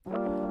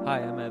Hi,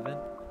 I'm Evan,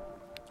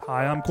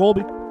 Hi, I'm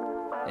Colby,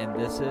 and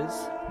this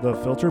is the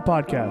Filter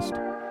Podcast.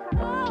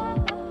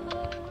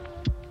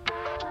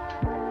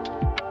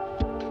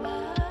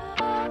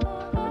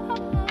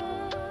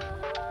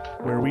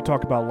 Where we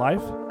talk about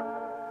life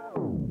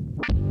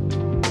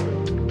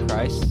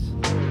Christ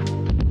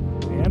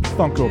and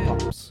Funko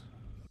Pops.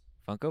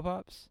 Funko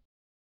Pops.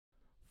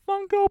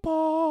 Funko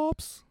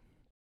Pops!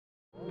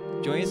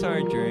 Join us on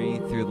our journey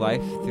through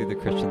life through the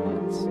Christian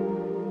lens.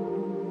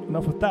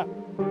 Enough with that.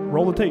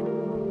 Roll the tape.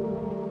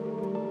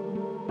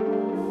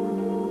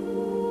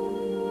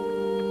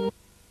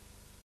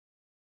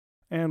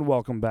 And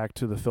welcome back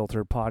to the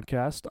Filter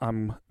Podcast.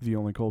 I'm the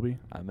only Colby.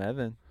 I'm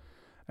Evan.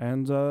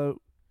 And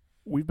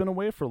we've been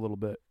away for a little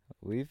bit.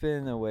 We've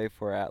been away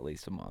for at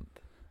least a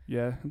month.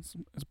 Yeah, it's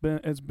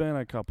been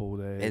a couple of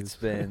days. It's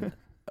been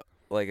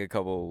like a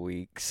couple of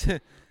weeks.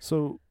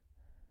 So,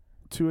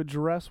 to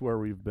address where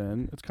we've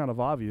been, it's kind of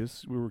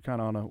obvious. We were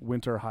kind of on a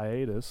winter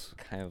hiatus.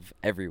 Kind of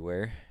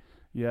everywhere.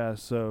 Yeah,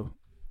 so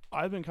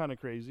I've been kind of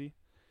crazy.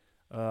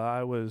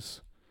 I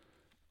was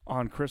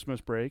on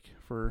Christmas break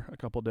for a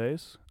couple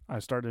days. I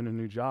started a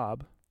new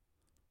job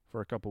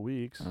for a couple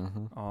weeks.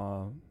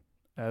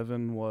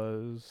 Evan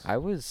was...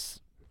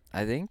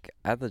 I think,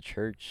 at the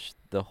church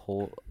the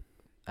whole...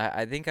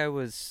 I think I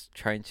was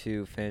trying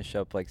to finish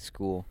up, like,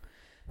 school.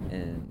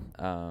 And,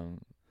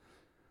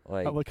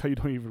 I like how you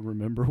don't even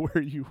remember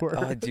where you were.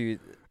 Oh, dude,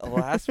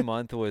 last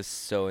month was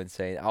so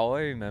insane. All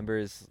I remember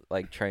is,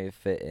 like, trying to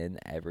fit in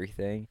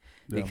everything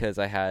because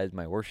I had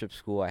my worship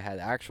school, I had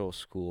actual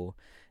school,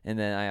 and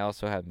then I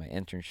also had my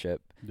internship.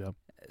 Yeah.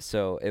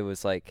 So it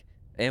was, like,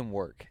 and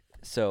work.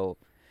 So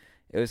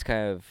it was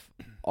kind of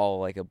all,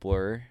 like, a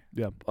blur.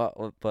 Yeah.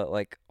 But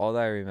like, all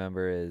that I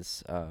remember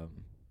is,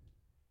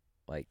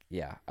 like,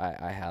 yeah,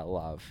 I had a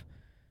lot of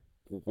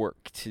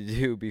work to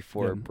do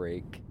before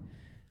break.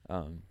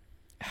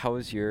 How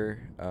was your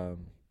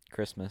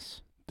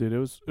Christmas? Dude, it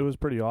was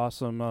pretty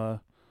awesome.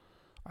 I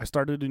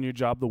started a new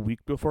job the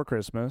week before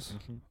Christmas,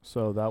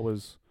 so that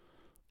was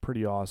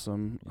pretty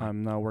awesome. Yeah.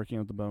 I'm now working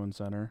at the Bowen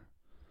Center,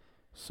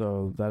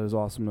 so that is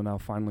awesome to now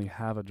finally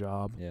have a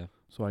job. Yeah,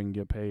 so I can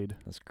get paid.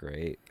 that's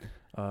great.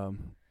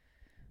 Um,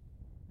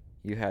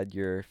 You had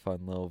your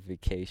fun little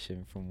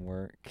vacation from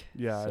work.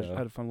 yeah, so. I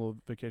had a fun little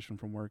vacation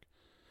from work.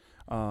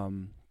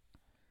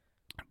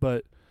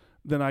 But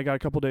then I got a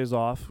couple days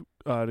off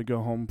to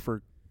go home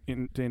to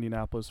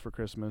Indianapolis for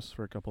Christmas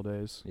for a couple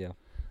days. Yeah.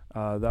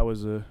 That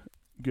was a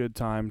good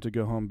time to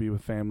go home and be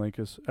with family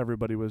because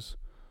everybody was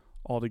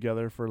all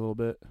together for a little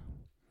bit.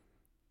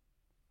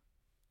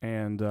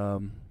 And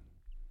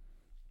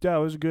yeah,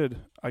 it was good.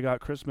 I got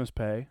Christmas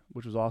pay,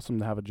 which was awesome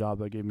to have a job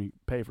that gave me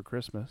pay for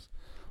Christmas.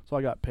 So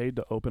I got paid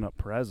to open up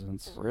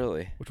presents.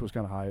 Really? Which was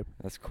kind of hype.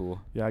 That's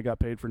cool. Yeah, I got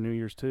paid for New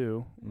Year's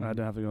too. Mm-hmm. I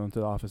didn't have to go into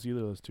the office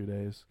either those 2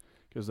 days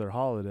because they're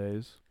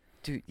holidays.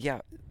 Dude, yeah.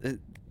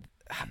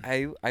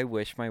 I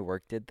wish my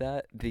work did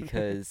that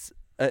because,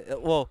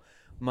 well,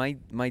 my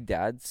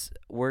dad's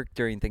work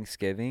during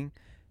Thanksgiving,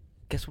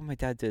 guess what my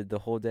dad did the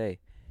whole day?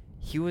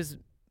 He was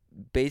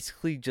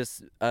basically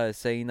just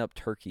setting up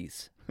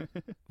turkeys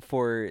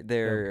for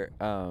their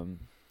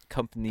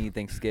company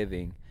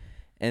Thanksgiving.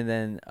 And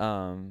then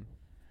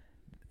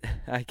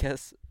I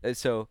guess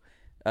so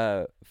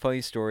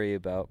funny story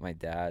about my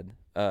dad.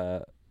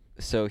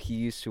 So he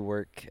used to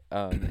work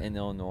in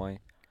Illinois,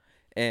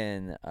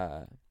 and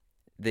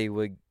they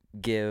would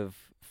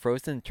give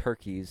frozen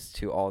turkeys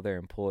to all their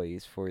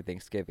employees for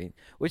Thanksgiving,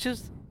 which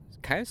is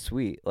kind of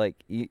sweet.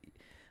 Like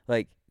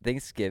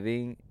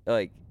Thanksgiving,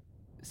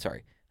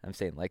 sorry, I'm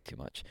saying like too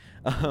much.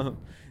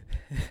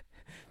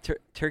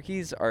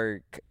 Turkeys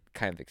are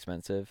kind of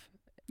expensive.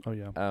 Oh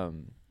yeah.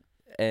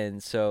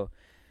 And so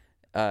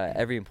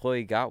every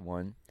employee got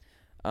one.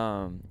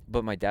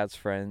 But my dad's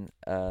friend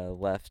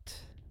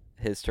left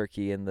his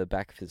turkey in the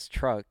back of his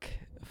truck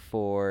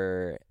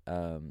for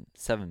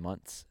 7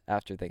 months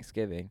after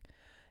Thanksgiving.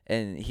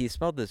 And he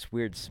smelled this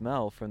weird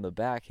smell from the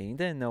back, and he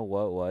didn't know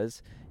what it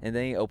was. And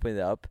then he opened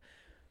it up.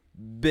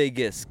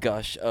 Biggest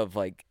gush of,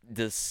 like,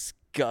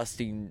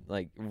 disgusting,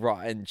 like,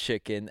 rotten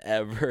chicken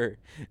ever.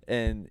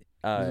 And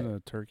Isn't it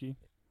a turkey?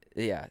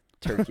 yeah,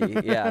 turkey.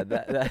 Yeah,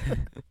 that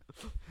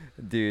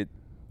dude.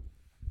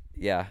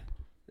 Yeah,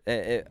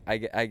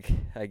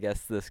 I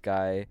guess this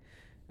guy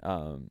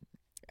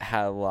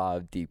had a lot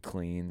of deep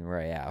clean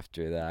right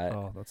after that.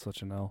 Oh, that's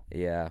such an L.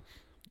 Yeah.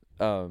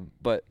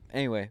 But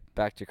anyway,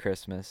 back to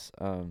Christmas.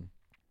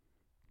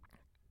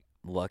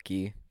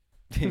 Lucky.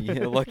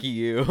 Yeah, lucky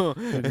you.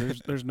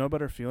 Dude, there's no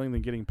better feeling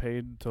than getting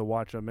paid to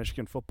watch a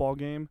Michigan football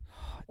game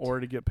or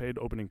to get paid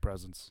opening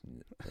presents.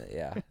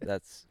 Yeah,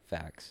 that's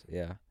facts.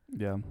 Yeah.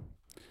 Yeah.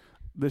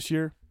 This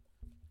year,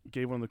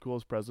 gave one of the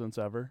coolest presents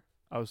ever.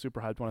 I was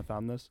super hyped when I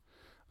found this.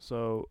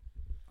 So,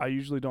 I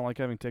usually don't like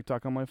having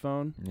TikTok on my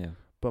phone. Yeah.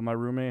 But my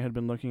roommate had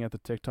been looking at the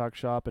TikTok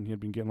shop, and he had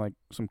been getting, like,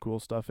 some cool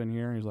stuff in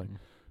here. He's like,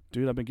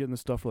 dude, I've been getting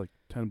this stuff for, like,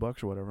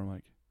 $10 or whatever. I'm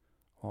like,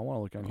 well, I want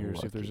to look on here to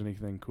see if there's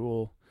anything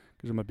cool.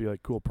 Because there might be,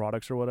 like, cool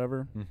products or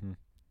whatever. Mm-hmm.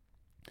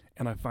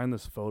 And I find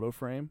this photo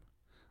frame.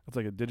 It's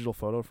like a digital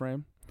photo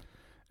frame.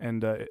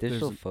 And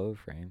Digital photo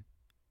frame.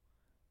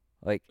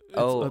 Like it's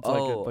like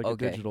okay. a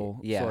digital.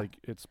 Yeah. So like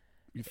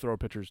you throw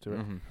pictures to it.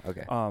 Mm-hmm.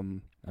 Okay.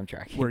 I'm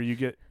tracking. Where you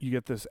get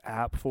this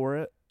app for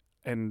it,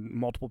 and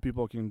multiple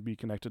people can be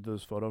connected to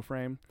this photo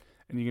frame,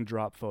 and you can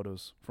drop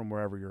photos from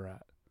wherever you're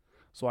at.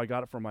 So I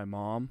got it from my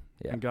mom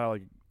and got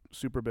like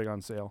super big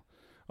on sale.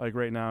 Like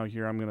right now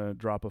here, I'm gonna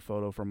drop a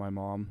photo from my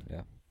mom.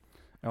 Yeah.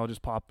 And I'll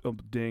just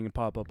ding and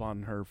pop up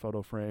on her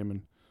photo frame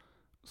and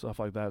stuff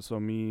like that. So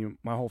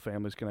my whole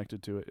family's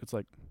connected to it.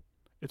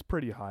 It's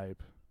pretty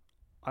hype.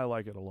 I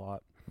like it a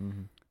lot.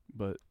 Mm-hmm.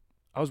 But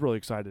I was really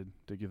excited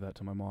to give that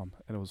to my mom,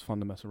 and it was fun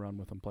to mess around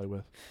with and play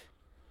with.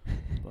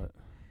 But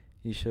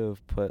you should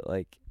have put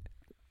like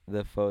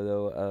the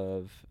photo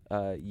of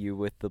you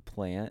with the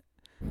plant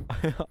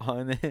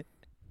on it.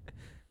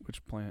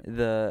 Which plant?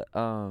 The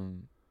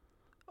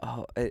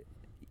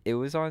it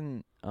was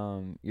on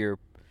your.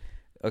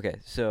 Okay,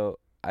 so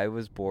I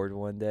was bored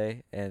one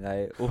day and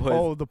I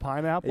was. The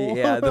pineapple.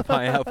 Yeah, the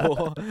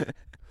pineapple.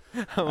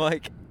 I'm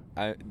like,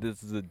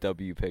 this is a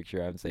W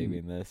picture. I'm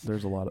saving this.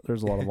 There's a lot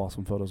of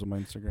awesome photos on my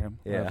Instagram.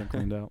 Yeah. I haven't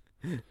cleaned out.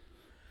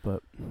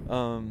 But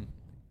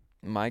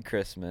my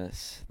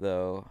Christmas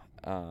though,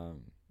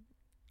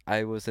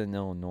 I was in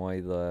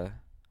Illinois the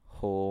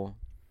whole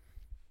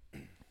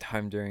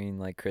time during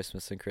like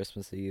Christmas and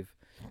Christmas Eve.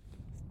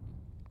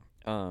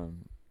 I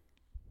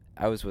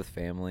was with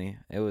family.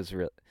 It was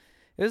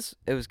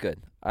good.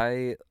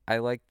 I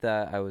liked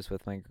that I was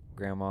with my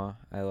grandma.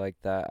 I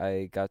liked that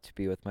I got to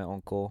be with my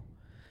uncle.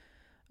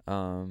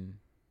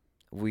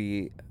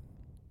 We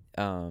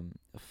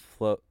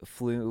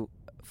flew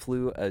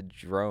a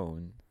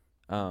drone,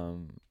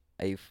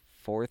 a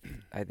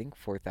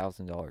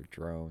 $4,000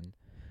 drone.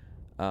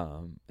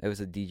 It was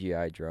a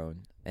DJI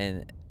drone,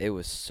 and it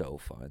was so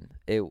fun.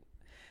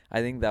 I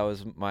think that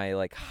was my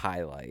like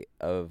highlight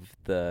of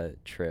the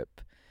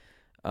trip.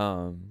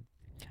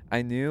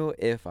 I knew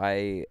if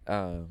I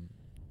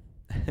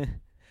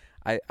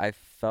I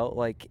felt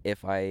like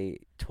if I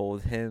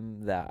told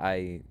him that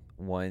I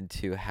wanted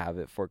to have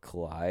it for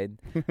Collide,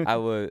 I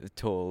would have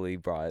totally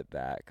brought it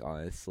back,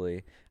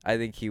 honestly. I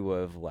think he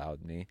would have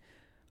allowed me.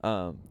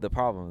 The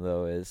problem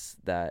though is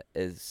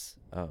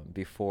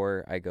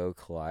before I go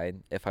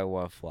Collide, if I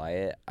want to fly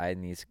it, I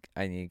need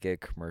to get a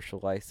commercial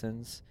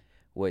license,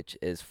 which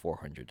is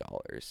 $400.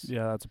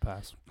 yeah, that's a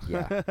pass.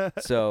 Yeah.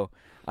 So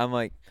I'm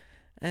like,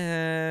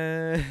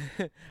 I'd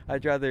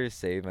rather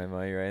save my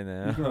money right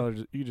now.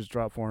 You just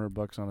drop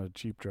 $400 on a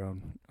cheap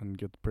drone and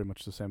get pretty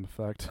much the same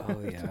effect. Oh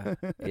yeah,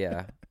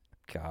 yeah.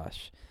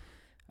 Gosh,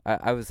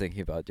 I was thinking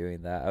about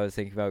doing that. I was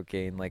thinking about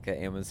getting like an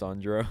Amazon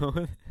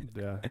drone.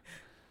 Yeah,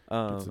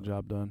 gets the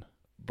job done.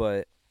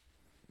 But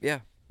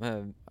yeah,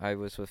 I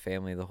was with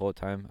family the whole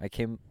time. I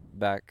came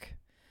back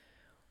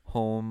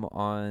home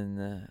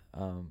on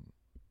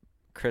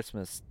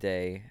Christmas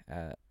Day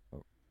at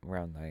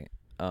around night.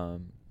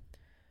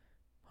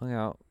 Hung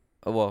out.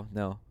 Well,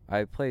 no,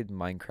 I played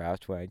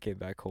Minecraft when I came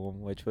back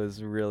home, which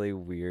was really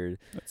weird.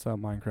 That's how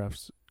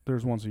Minecraft's.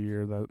 There's once a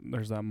year that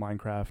there's that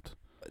Minecraft.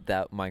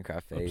 That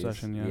Minecraft phase.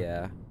 Obsession, yeah.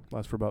 Yeah.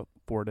 Lasts for about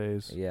 4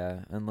 days.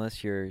 Yeah,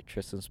 unless you're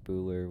Tristan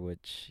Spooler,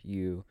 which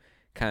you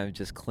kind of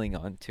just cling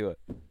on to it.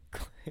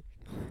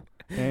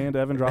 And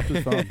Evan dropped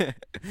his phone.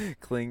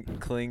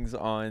 Clings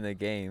on a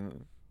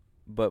game,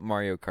 but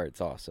Mario Kart's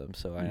awesome,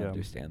 so I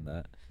understand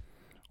that.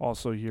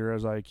 Also here,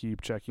 as I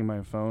keep checking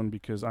my phone,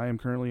 because I am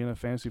currently in a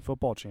fantasy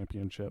football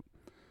championship,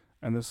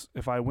 and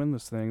if I win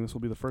this thing, this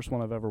will be the first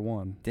one I've ever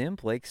won.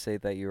 Didn't Blake say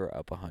that you were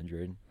up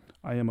 100?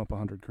 I am up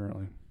 100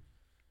 currently.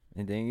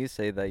 And didn't you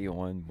say that you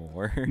won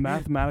more?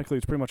 Mathematically,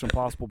 it's pretty much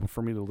impossible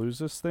for me to lose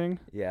this thing.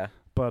 Yeah.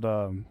 But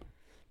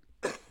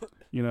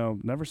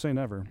never say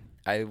never.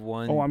 I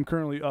won. Oh, I'm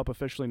currently up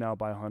officially now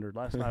by 100.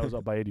 Last night I was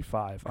up by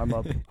 85. I'm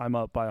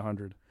up by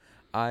 100.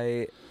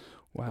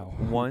 Wow.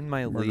 Won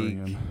my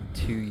Murdering league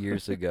 2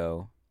 years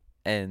ago,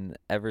 and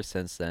ever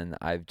since then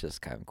I've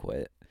just kind of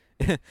quit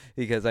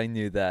because I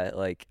knew that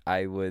like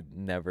I would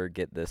never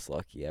get this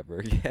lucky ever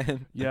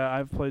again. Yeah,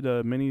 I've played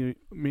many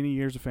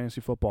years of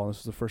fantasy football. This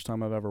is the first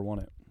time I've ever won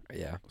it.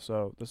 Yeah.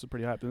 So this is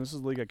pretty hyped, and this is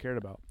the league I cared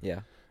about.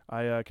 Yeah.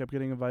 I kept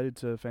getting invited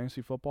to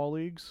fantasy football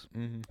leagues,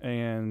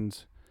 and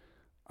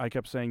I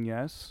kept saying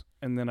yes,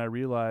 and then I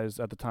realized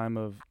at the time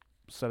of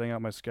setting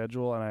out my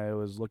schedule, and I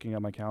was looking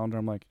at my calendar,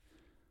 I'm like,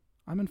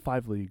 I'm in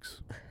 5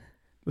 leagues.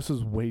 This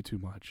is way too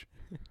much.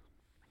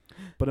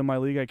 But in my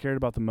league I cared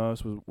about the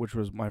most, which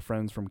was my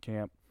friends from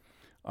camp,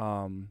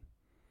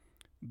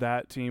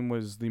 that team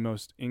was the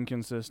most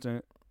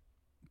inconsistent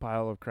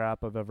pile of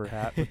crap I've ever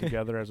had put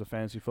together as a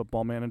fantasy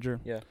football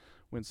manager. Yeah.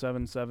 Went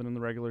 7-7 in the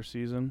regular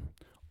season.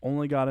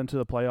 Only got into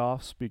the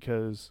playoffs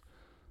because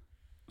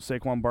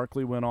Saquon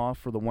Barkley went off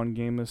for the one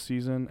game this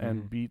season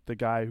and beat the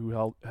guy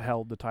who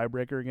held the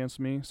tiebreaker against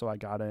me, so I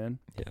got in.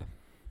 Yeah.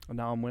 And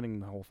now I'm winning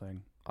the whole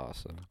thing.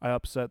 Awesome. I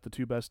upset the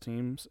 2 best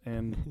teams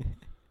in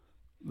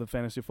the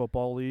fantasy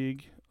football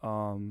league,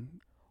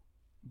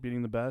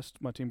 beating the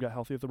best. My team got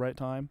healthy at the right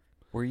time.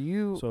 Were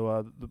you?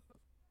 So the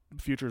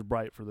future is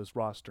bright for this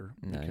roster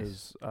Nice.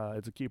 because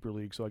it's a keeper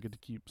league, so I get to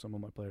keep some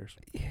of my players.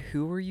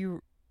 Who were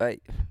you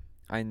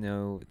I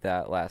know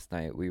that last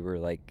night we were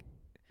like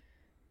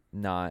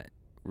not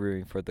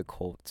rooting for the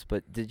Colts,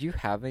 but did you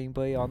have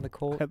anybody on the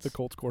Colts? I had the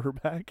Colts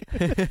quarterback.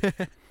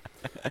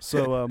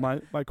 So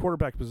my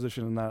quarterback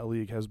position in that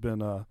league has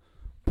been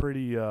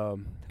pretty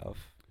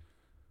tough.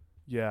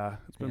 Yeah,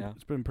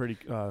 it's been pretty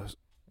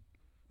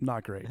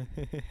not great.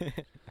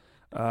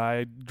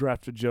 I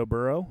drafted Joe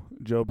Burrow.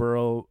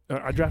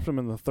 I drafted him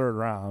in the 3rd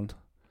round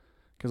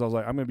because I was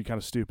like, I'm gonna be kind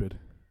of stupid,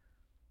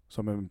 so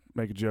I'm gonna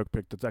make a joke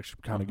pick that's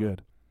actually kind of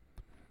good.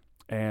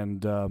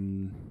 And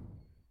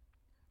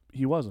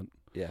he wasn't.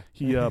 Yeah.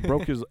 He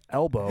broke his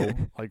elbow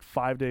like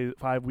 5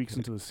 weeks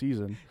into the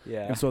season.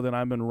 Yeah. And so then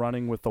I've been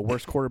running with the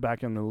worst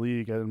quarterback in the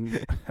league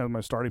and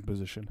my starting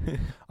position.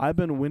 I've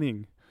been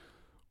winning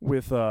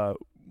with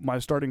my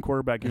starting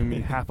quarterback giving me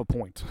half a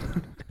point.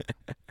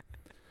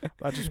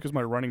 That's just because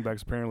my running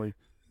backs apparently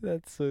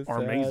That's so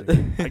are sad.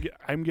 amazing.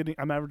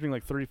 I'm averaging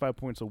like 35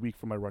 points a week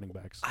for my running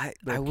backs. I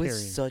They're was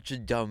carrying. such a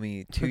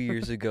dummy 2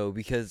 years ago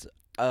because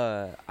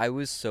I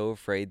was so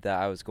afraid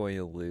that I was going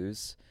to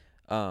lose.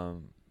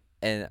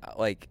 And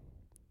like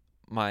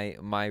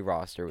my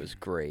roster was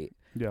great.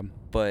 Yeah.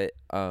 But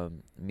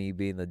me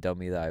being the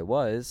dummy that I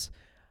was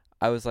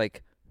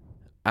like,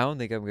 I don't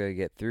think I'm going to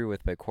get through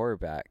with my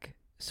quarterback.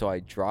 So I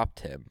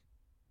dropped him.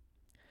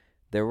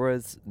 There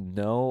was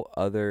no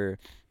other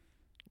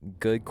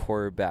good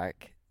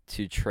quarterback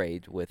to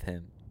trade with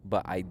him,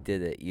 but I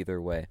did it either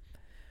way.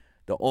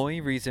 The only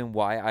reason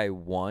why I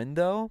won,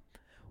 though,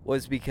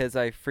 was because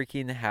I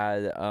freaking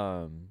had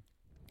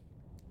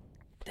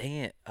dang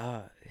it,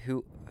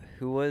 who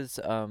was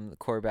the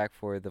quarterback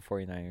for the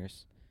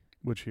 49ers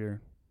Which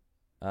year?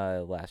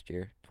 last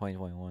year,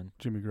 2021.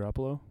 Jimmy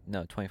Garoppolo?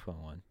 No,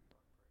 2021.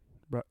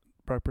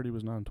 Brock Purdy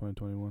was not in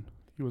 2021.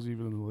 He wasn't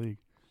even in the league.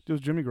 It was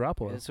Jimmy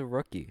Garoppolo. It's a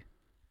rookie.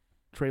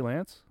 Trey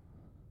Lance?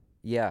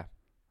 Yeah.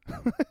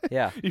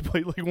 Yeah. He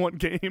played like one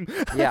game.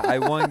 Yeah, I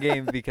won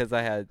game because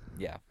I had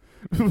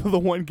The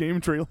one game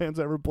Trey Lance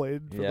ever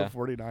played for Yeah. the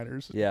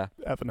 49ers. Yeah.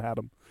 Effing had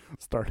him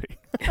starting.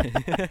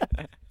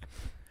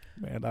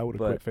 Man, I would have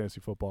But- quit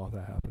fantasy football if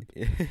that happened.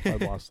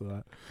 I'd lost to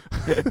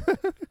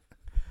that.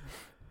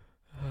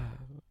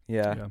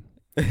 Yeah.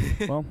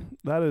 Well,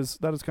 that is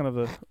kind of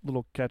a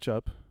little catch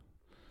up.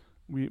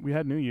 We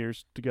had New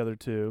Year's together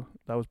too.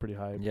 That was pretty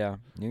hype. Yeah.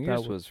 New That Year's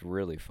was- was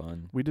really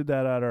fun. We did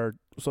that at our.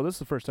 So this is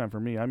the first time for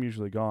me. I'm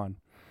usually gone,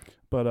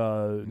 but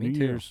Me New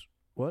too. Year's.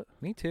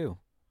 Me too.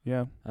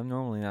 Yeah. I'm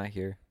normally not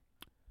here.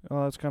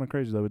 Oh, that's kind of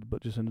crazy though.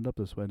 But just ended up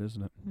this way,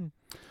 isn't it? Hmm.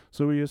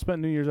 So we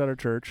spent New Year's at our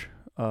church,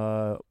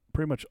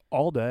 pretty much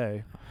all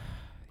day,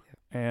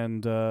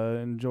 and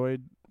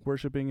enjoyed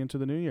worshiping into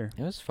the new year.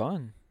 It was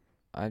fun.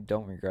 I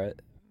don't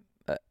regret.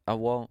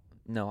 Well,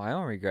 no, I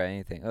don't regret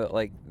anything.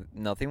 Like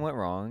nothing went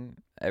wrong.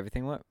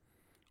 Everything went.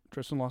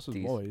 Tristan lost his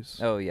voice.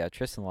 Oh yeah,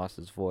 Tristan lost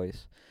his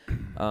voice.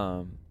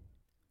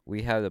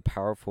 We had a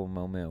powerful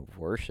moment of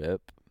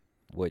worship,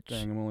 which.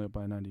 Dang, I'm only up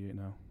by 98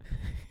 now.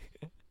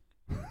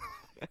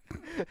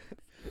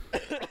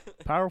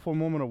 Powerful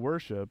moment of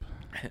worship.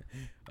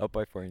 Up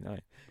by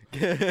 49.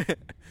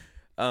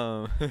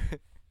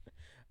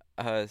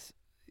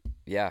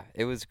 Yeah,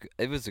 it was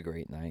a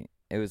great night.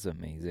 It was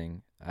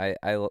amazing. I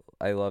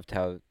loved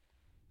how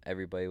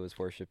everybody was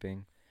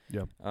worshiping.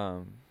 Yep.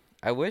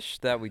 I wish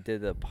that we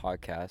did a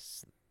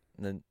podcast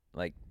then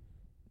like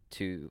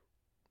 2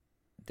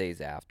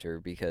 days after,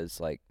 because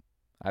like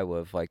I would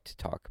have liked to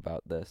talk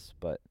about this,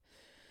 but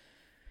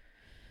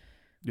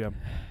Yeah.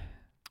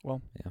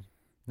 Well, yeah.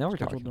 Now we're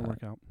schedule talking didn't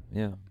about work out.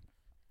 Yeah.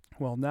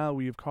 Well, now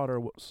we've caught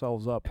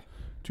ourselves up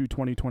to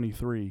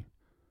 2023.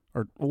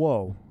 Or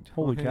whoa,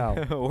 holy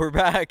cow! We're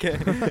back. We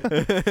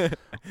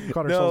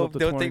caught ourselves No, up to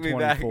don't take me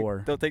back.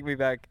 2024. Don't take me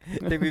back.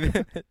 Take me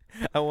back.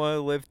 I want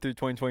to live through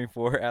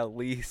 2024 at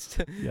least.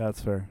 Yeah, that's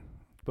fair.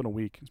 It's been a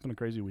week. It's been a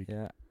crazy week.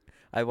 Yeah.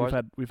 I watched.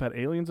 We've had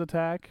aliens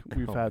attack.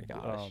 We've Oh my had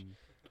gosh.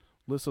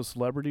 lists of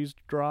celebrities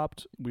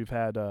dropped. We've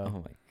had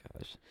Oh my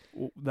gosh.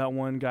 that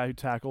one guy who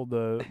tackled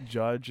the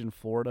judge in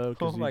Florida Oh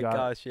because he my got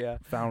gosh. Yeah.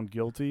 found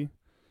guilty.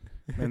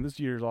 Man, this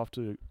year's off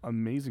to an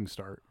amazing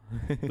start.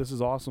 This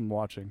is awesome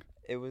watching.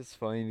 It was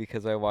funny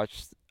because I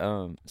watched.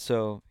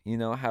 So you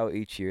know how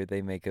each year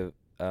they make a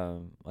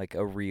like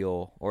a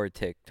reel or a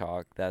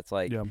TikTok that's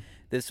like Yeah.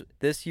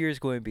 this year's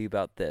going to be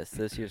about this.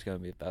 This year's going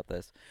to be about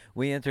this.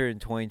 We entered in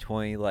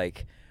 2020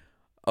 like,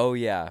 oh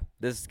yeah,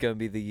 this is going to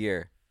be the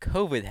year.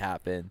 COVID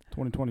happened.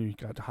 2020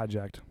 got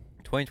hijacked.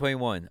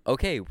 2021.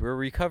 Okay, we're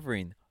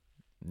recovering.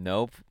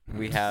 Nope.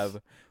 We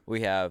have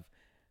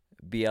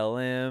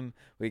BLM.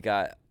 We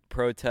got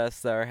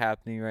protests that are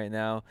happening right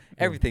now.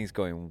 Everything's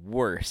going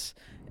worse.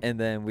 And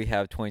then we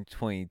have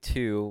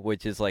 2022,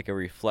 which is like a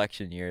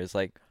reflection year. It's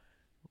like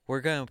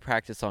we're going to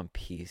practice on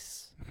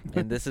peace.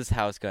 And this is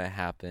how it's going to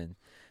happen.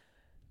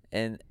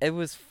 And it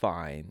was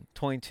fine.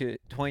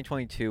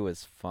 2022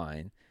 was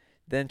fine.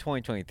 Then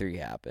 2023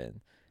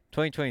 happened.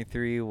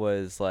 2023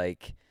 was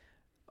like,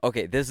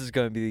 okay, this is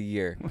going to be the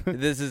year.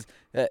 This is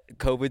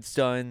COVID's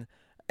done.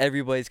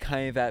 Everybody's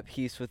kind of at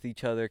peace with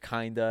each other,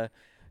 kind of.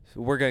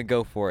 So we're going to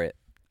go for it.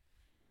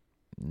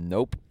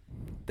 Nope.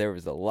 there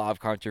was a lot of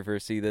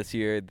controversy this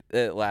year.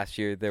 Last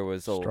year there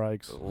was a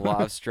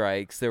lot of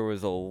strikes. There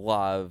was a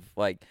lot of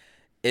like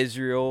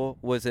Israel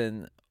was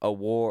in a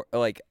war,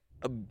 like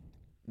a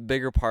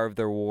bigger part of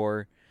their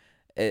war.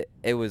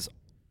 It was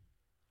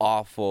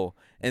awful.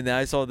 And then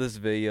I saw this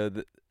video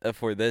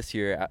for this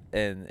year,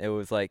 and it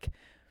was like,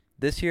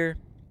 this year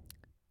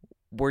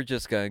we're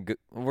just gonna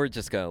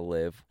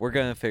live. We're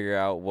gonna figure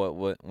out what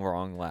went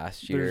wrong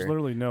last year. There's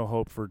literally no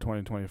hope for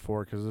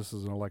 2024 because this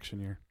is an election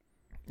year.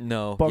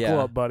 No, buckle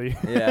up, buddy.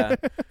 Yeah,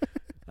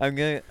 we're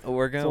gonna.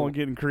 It's only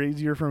getting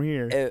crazier from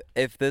here.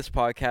 If this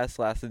podcast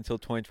lasts until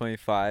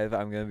 2025,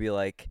 I'm gonna be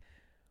like,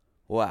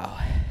 wow,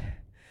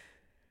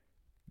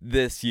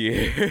 this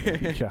year.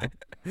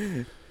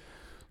 Yeah.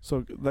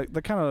 So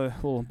the kind of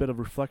little bit of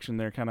reflection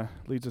there kind of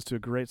leads us to a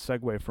great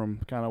segue from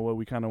kind of what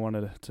we kind of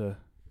wanted to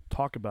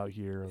talk about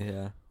here.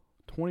 Yeah.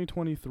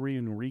 2023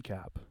 and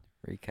recap.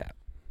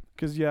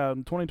 Because,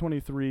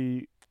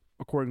 2023,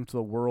 according to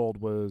the world,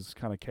 was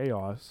kind of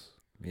chaos.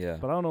 Yeah.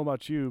 But I don't know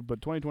about you,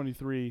 but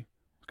 2023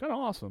 was kind of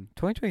awesome.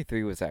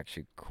 2023 was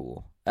actually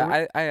cool.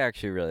 I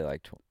actually really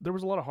liked it. There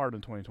was a lot of heart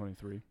in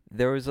 2023.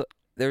 There was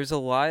a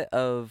lot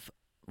of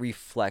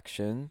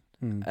reflection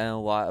and a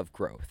lot of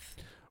growth.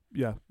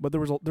 Yeah, but there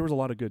was a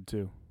lot of good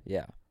too.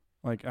 Yeah.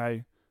 Like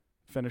I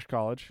finished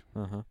college,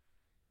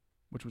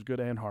 which was good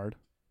and hard.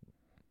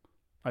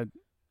 I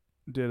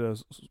did a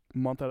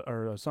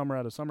summer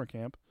at a summer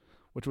camp,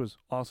 which was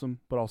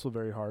awesome, but also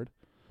very hard.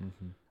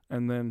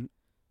 And then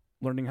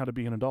learning how to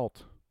be an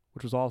adult,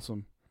 which was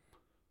awesome,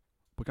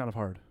 but kind of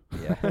hard.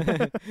 Yeah.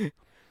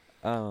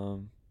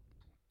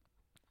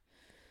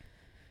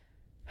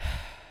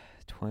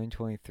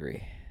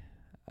 2023.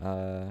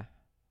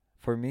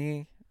 For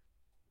me,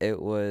 it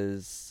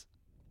was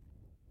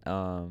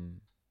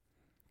kind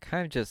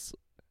of just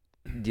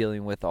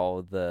dealing with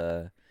all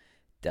the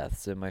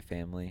deaths in my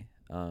family.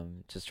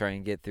 Just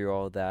trying to get through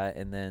all of that,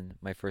 and then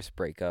my first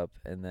breakup,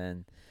 and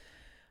then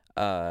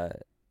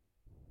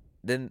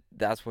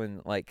that's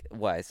when, like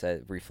what I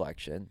said,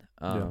 reflection.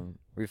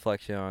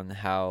 Reflection on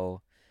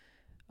how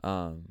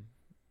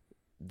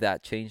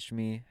that changed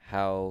me,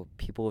 how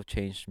people have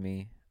changed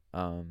me.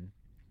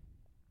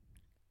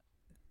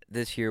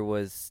 This year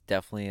was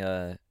definitely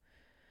a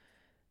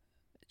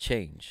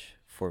change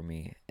for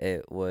me.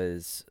 It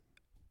was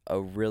a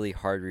really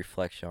hard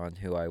reflection on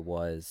who I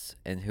was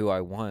and who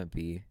I want to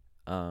be,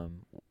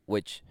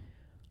 which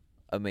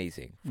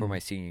amazing for my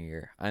senior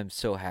year. I'm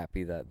so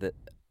happy that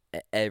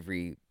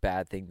every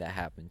bad thing that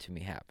happened to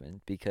me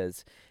happened,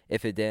 because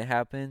if it didn't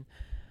happen,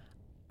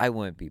 I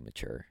wouldn't be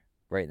mature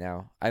right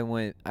now. I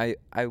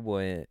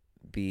wouldn't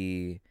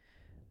be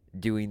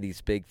doing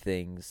these big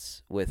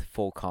things with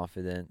full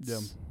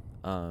confidence.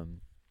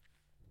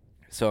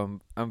 So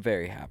I'm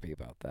very happy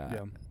about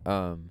that.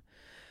 I'm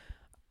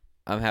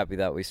happy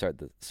that we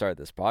started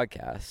this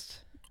podcast.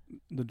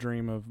 The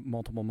dream of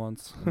multiple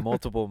months.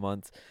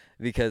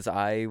 Because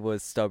I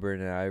was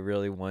stubborn and I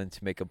really wanted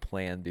to make a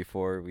plan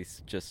before we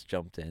just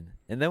jumped in.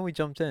 And then we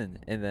jumped in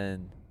and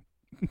then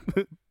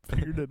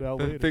figured it out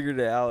later. Figured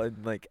it out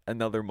in like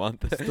another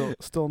month.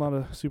 Still not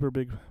a super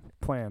big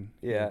plan.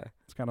 Yeah.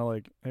 It's kind of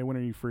like, hey, when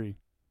are you free?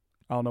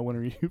 I don't know, when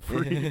are you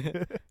free?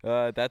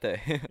 That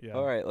day. Yeah.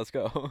 All right, let's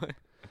go.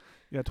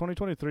 Yeah,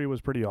 2023 was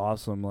pretty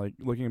awesome. Like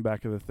looking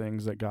back at the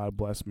things that God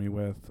blessed me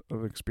with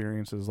of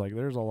experiences, like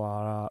there was a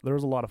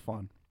lot of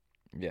fun.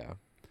 Yeah.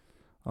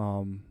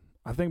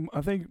 I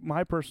think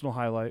my personal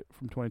highlight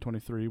from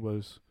 2023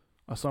 was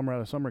a summer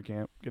at a summer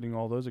camp, getting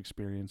all those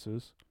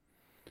experiences,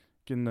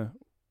 getting to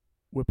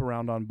whip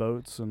around on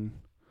boats and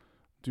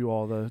do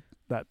all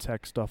that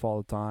tech stuff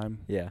all the time.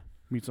 Yeah.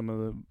 Meet some of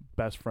the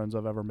best friends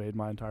I've ever made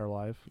my entire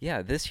life.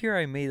 Yeah, this year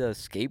I made a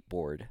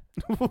skateboard.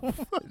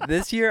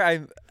 This year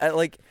I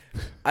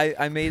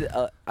even made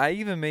a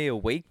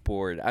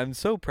wakeboard. I'm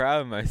so proud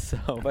of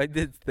myself. I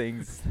did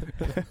things.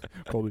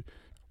 Colby,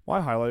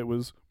 my highlight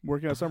was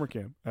working at summer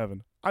camp.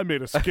 Evan, I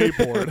made a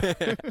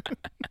skateboard.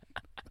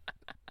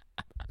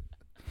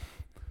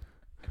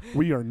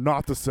 We are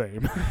not the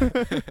same.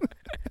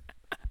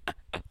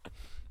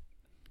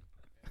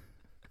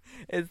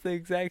 It's the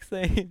exact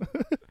same.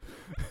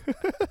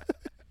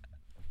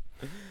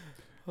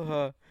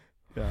 Yeah.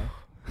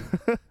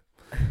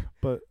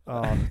 But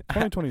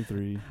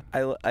 2023.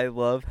 I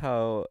love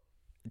how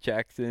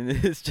Jackson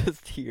is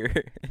just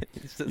here.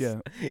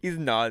 He's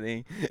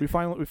nodding. We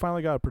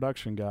finally got a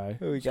production guy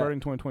starting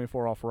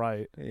 2024 off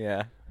right.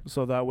 Yeah.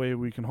 So that way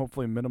we can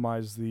hopefully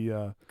minimize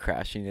the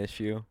crashing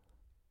issue.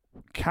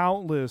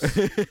 Countless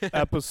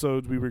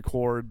episodes we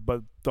record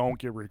but don't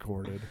get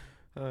recorded.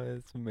 Oh,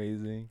 it's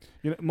amazing.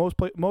 You know,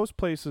 most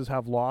places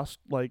have lost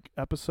like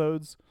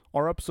episodes.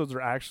 Our episodes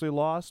are actually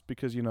lost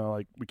because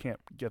like we can't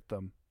get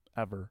them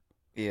ever.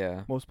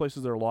 Yeah. Most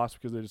places are lost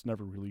because they just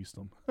never release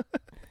them.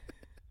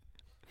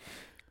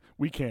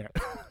 We can't.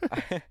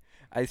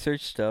 I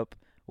searched up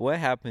what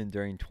happened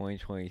during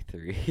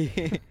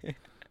 2023.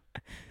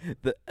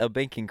 A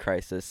banking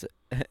crisis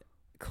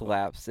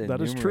collapse. That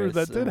is true.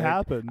 That did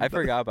happen. I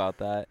forgot about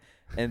that.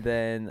 And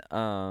then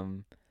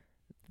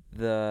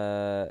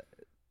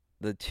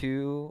the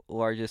two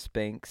largest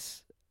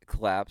banks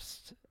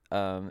collapsed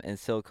in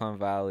Silicon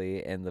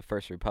Valley and the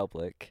First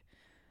Republic.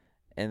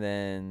 And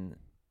then,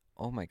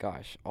 oh my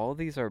gosh, all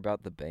these are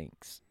about the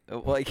banks.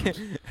 Like,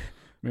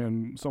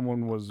 Man,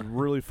 someone was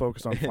really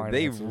focused on they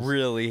finances.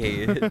 really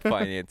hated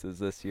finances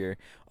this year.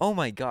 Oh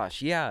my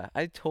gosh, yeah,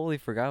 I totally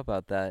forgot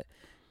about that.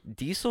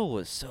 Diesel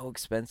was so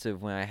expensive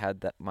when I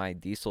had my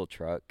diesel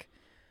truck.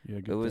 Yeah,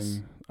 good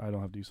thing I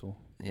don't have diesel.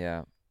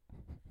 Yeah.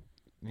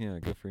 Yeah,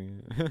 good for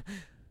you.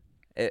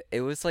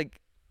 It was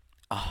like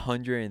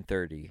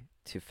 130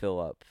 to fill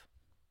up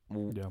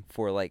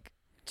for like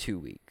 2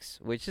 weeks,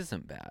 which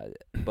isn't bad.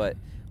 But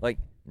like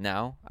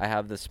now I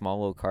have this small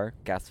little car,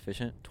 gas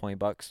efficient,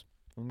 $20.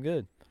 I'm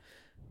good.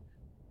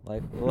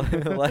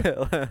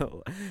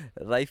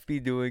 Life be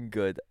doing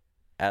good,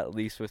 at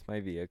least with my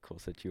vehicle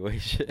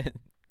situation.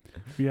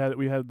 We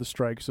had the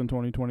strikes in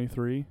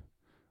 2023,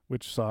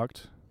 which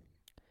sucked.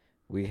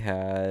 We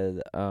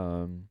had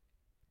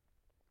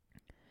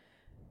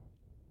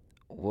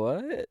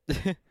what?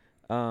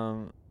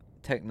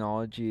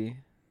 Technology.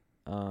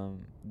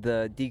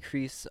 The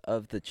decrease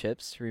of the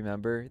chips,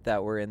 remember,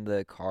 that were in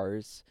the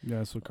cars.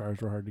 Yeah, so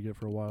cars were hard to get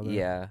for a while there.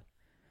 Yeah.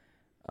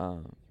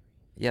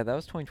 Yeah, that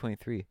was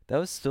 2023. That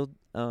was still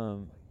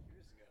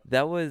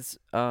that was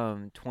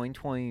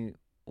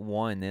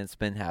 2021, and it's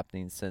been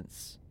happening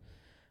since.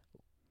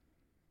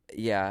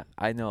 Yeah,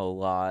 I know a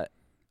lot.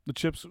 The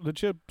chip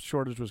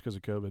shortage was because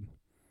of COVID.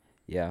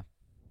 Yeah.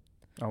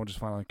 I just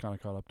finally kind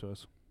of caught up to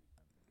us.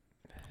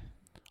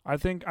 I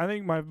think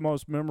my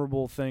most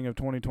memorable thing of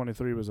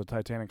 2023 was a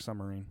Titanic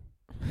submarine.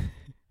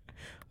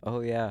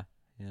 Oh yeah.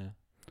 Yeah.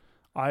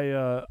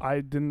 I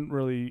wasn't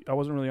really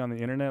on the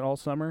internet all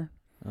summer.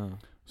 Oh.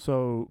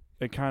 So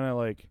it kind of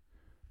like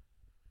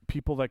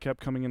people that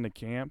kept coming into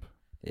camp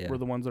were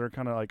the ones that are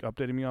kind of like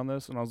updating me on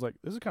this, and I was like,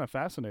 this is kind of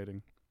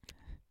fascinating.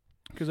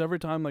 Because every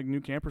time like new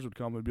campers would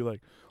come, it'd be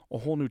like a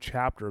whole new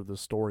chapter of the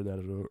story that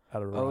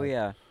had arrived. Oh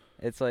yeah,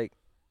 it's like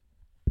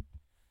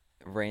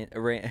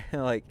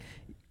like,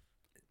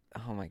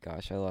 oh my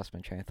gosh, I lost my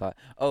train of thought.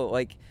 Oh,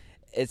 like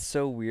it's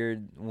so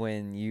weird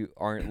when you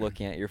aren't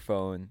looking at your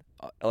phone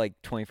like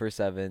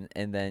 24/7,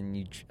 and then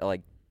you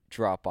like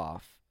drop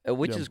off,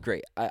 which is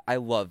great. I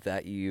love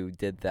that you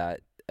did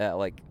that.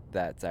 Like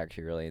that's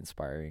actually really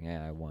inspiring,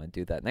 and I want to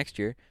do that next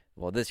year.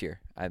 Well, this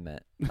year I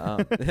meant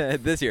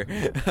this year.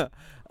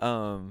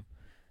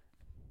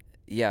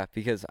 Yeah,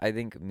 because I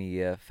think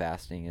media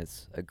fasting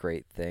is a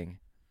great thing.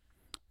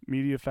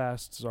 Media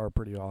fasts are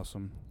pretty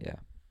awesome. Yeah.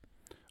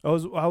 I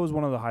was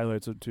one of the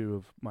highlights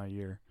of my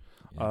year.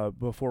 Yeah.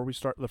 Before we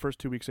start the first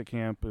 2 weeks at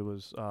camp, it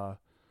was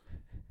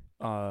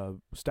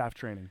staff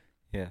training.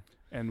 Yeah.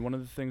 And one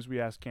of the things we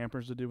ask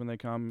campers to do when they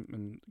come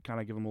and kind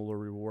of give them a little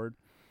reward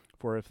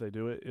for if they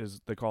do it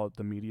is they call it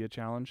the media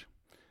challenge.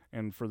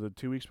 And for the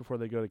 2 weeks before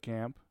they go to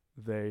camp,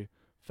 they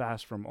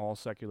fast from all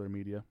secular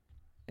media.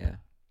 Yeah.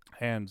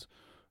 And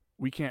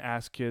we can't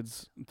ask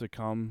kids to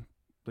come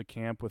to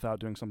camp without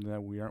doing something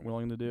that we aren't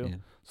willing to do. Yeah.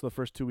 So the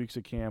first 2 weeks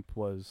of camp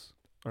or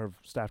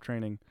staff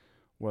training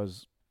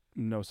was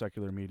no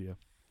secular media.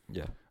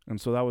 Yeah.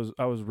 And so that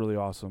was really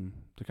awesome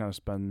to kind of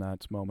spend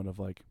that moment of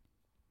like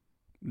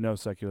no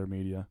secular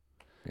media.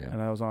 Yeah.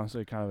 And that was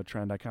honestly kind of a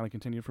trend I kind of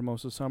continued for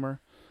most of the summer,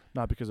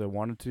 not because I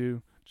wanted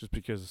to, just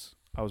because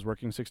I was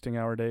working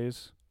 16-hour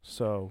days,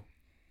 so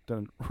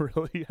didn't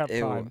really have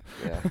time.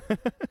 Yeah.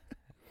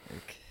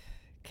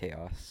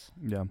 Chaos.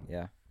 Yeah.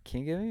 Yeah. Can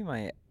you give me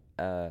my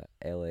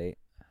Ale8?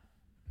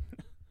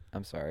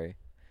 I'm sorry.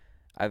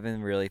 I've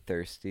been really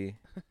thirsty,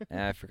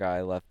 and I forgot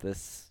I left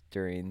this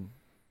during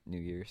New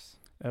Year's.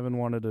 Evan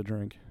wanted a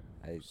drink,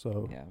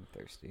 so yeah, I'm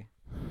thirsty.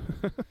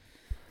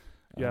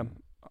 Yeah,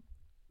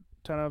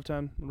 10 out of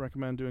 10 would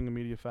recommend doing a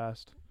media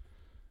fast.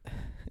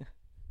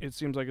 It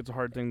seems like it's a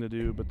hard thing to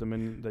do, but the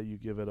minute that you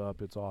give it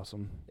up, it's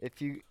awesome.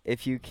 If you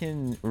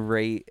can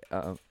rate,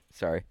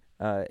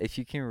 if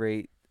you can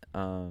rate,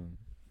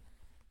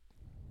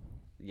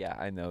 yeah,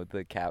 I know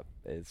the cap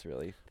is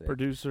really thick.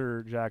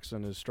 Producer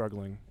Jackson is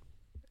struggling,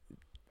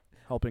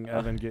 helping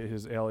Evan get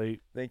his Ale8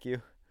 Thank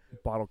you.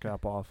 bottle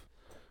cap off.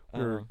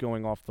 We're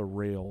going off the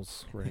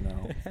rails right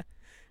now.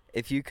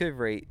 If you could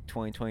rate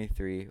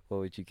 2023, what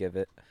would you give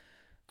it?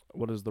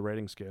 What is the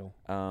rating scale?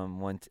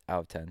 1 out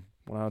of 10.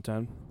 1 out of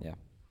 10? Yeah.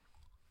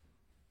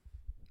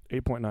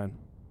 8.9.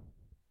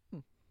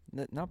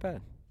 Not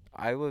bad.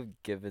 I would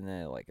have given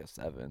it like a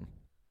 7.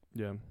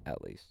 Yeah.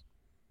 At least.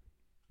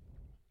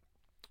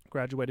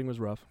 Graduating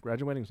was rough.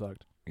 Graduating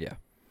sucked. Yeah.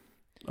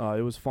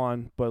 It was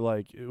fun, but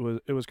like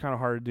it was kind of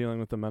hard dealing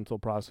with the mental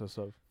process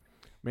of,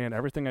 man,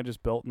 everything I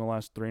just built in the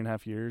last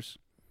 3.5 years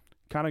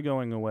kind of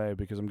going away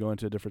because I'm going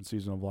to a different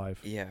season of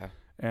life. Yeah.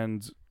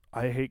 And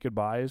I hate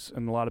goodbyes,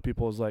 and a lot of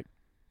people is like,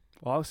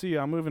 well, I'll see you.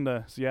 I'm moving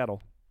to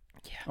Seattle.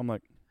 Yeah. I'm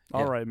like,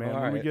 all right, man.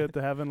 All when we right. get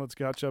to heaven, let's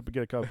catch up and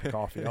get a cup of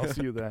coffee. I'll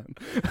see you then.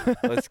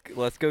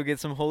 Let's go get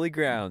some holy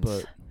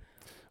grounds.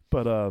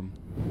 But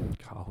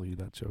golly,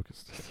 that joke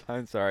is.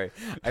 I'm sorry.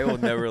 I will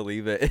never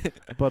leave it.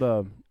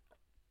 But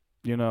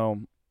you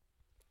know,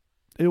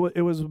 it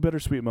was a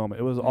bittersweet moment.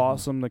 It was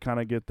awesome to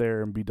kind of get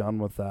there and be done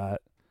with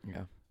that.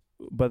 Yeah.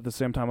 But at the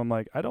same time, I'm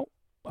like, I don't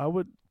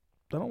want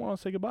to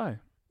say goodbye.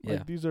 Like,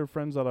 Yeah. these are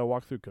friends that I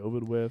walked through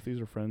COVID with. These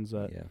are friends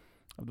that Yeah.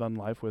 I've done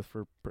life with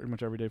for pretty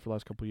much every day for the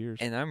last couple of years.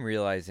 And I'm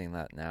realizing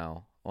that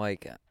now.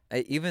 Like,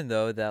 even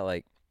though that,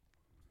 like,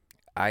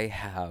 I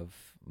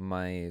have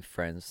my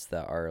friends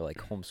that are, like,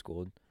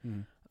 homeschooled,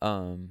 Mm.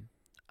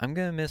 I'm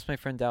going to miss my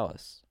friend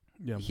Dallas.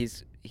 Yeah.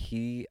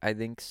 He I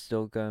think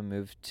still gonna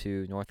move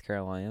to North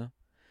Carolina.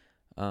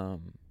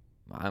 I'm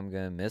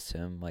gonna miss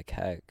him like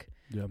heck.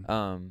 Yeah.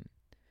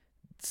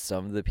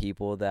 Some of the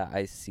people that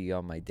I see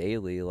on my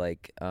daily,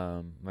 like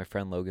my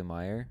friend Logan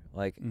Meyer,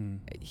 like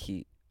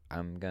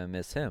I'm gonna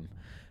miss him.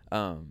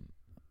 But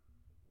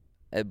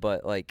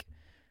like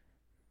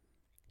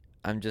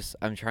I'm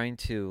trying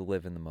to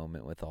live in the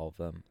moment with all of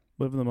them.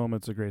 Live in the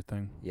moment's a great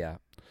thing. Yeah.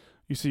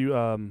 You see,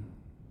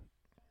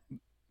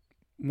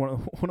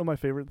 one of my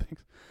favorite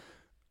things.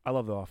 I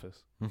love The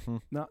Office. Mm-hmm.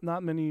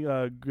 Not many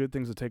good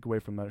things to take away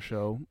from that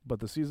show, but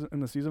the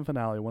season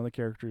finale, one of the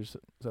characters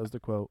says the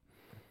quote,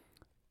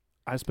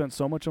 "I spent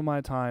so much of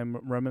my time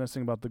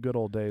reminiscing about the good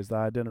old days that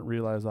I didn't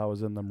realize I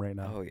was in them right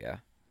now." Oh yeah.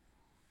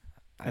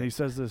 And he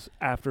says this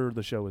after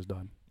the show is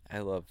done. I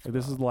love Like,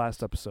 this is the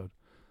last episode.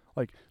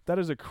 Like, that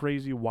is a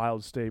crazy,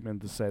 wild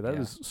statement to say. That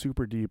is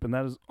super deep, and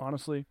that is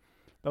honestly,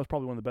 that was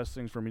probably one of the best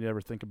things for me to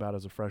ever think about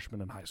as a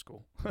freshman in high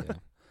school. Yeah.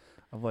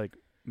 Of like,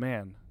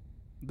 man,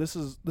 this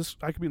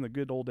I could be in the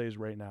good old days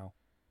right now.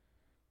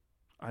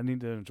 I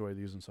need to enjoy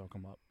these and soak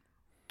them up.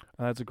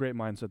 And that's a great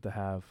mindset to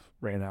have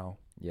right now,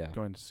 Yeah.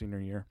 going to senior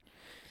year,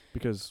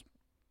 because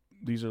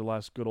these are the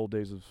last good old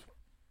days of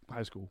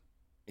high school.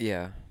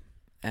 Yeah.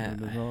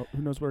 And who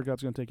knows where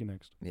God's going to take you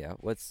next? Yeah.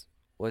 What's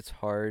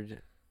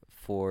hard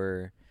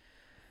for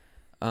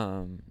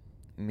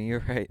me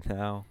right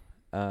now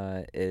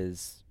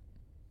is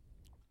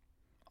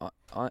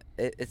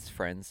it's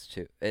friends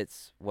too.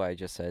 It's what I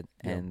just said,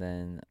 Yeah. and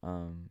then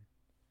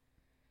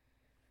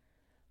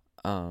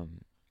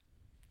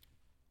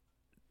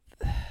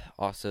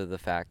also the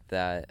fact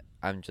that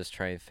I'm just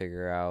trying to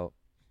figure out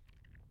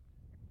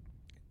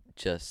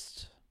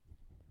just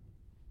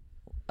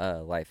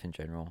life in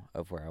general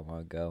of where I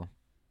want to go.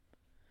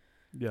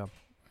 Yeah.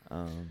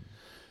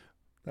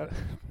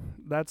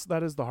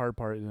 That is the hard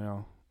part,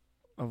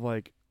 of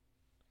like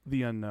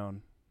the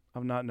unknown,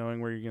 of not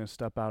knowing where you're going to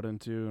step out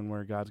into and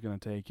where God's going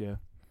to take you.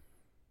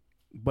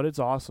 But it's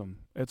awesome.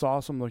 It's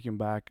awesome looking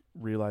back,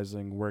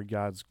 realizing where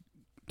God's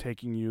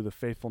taking you, the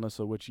faithfulness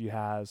of which He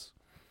has,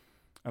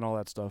 and all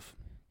that stuff.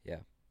 Yeah.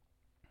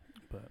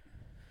 But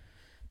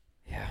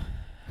yeah,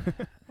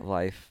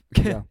 life.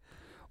 Yeah, a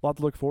lot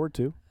to look forward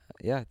to.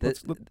 Yeah.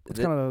 Let's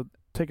kind of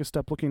take a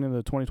step looking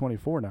into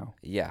 2024 now.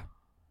 Yeah.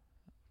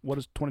 What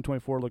does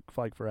 2024 look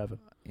like for Evan?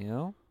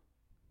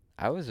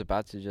 I was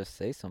about to just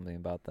say something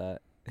about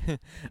that.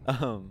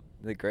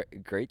 The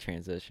great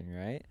transition,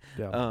 right?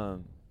 Yeah.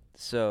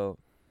 So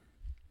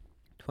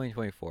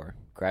 2024,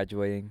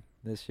 graduating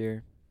this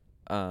year.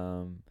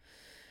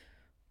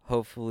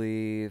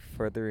 Hopefully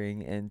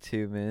furthering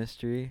into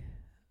ministry,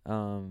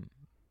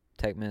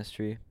 tech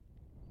ministry.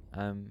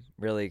 I'm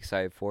really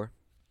excited for.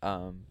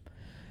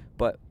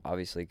 But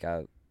obviously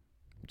gotta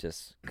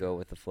just go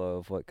with the flow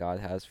of what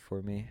God has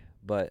for me.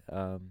 But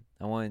I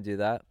want to do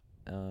that.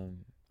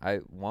 I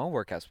want to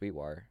work at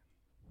Sweetwater.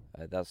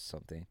 That's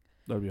something.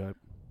 That'd be right.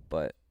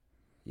 But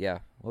yeah,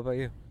 what about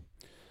you?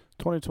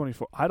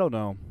 2024. I don't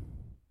know,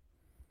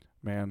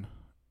 man.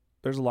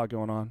 There's a lot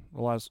going on.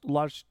 A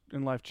lot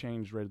in life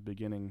changed right at the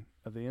beginning,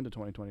 at the end of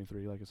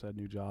 2023. Like I said,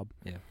 new job.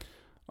 Yeah.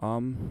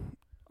 I'm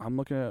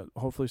looking at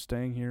hopefully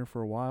staying here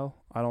for a while.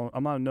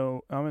 I'm in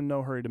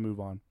no hurry to move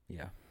on.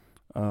 Yeah.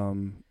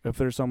 If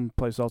there's some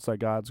place else that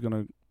God's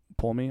gonna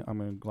pull me, I'm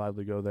gonna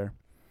gladly go there.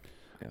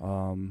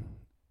 Yeah.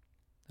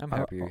 I'm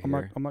happy you're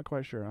here. I'm not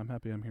quite sure. I'm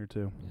happy I'm here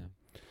too.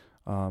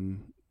 Yeah.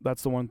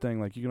 That's the one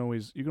thing. Like, you can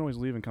always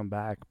leave and come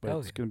back, but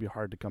it's gonna be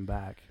hard to come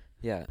back.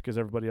 Yeah. Because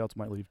everybody else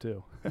might leave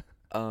too.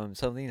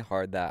 Something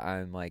hard that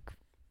I'm like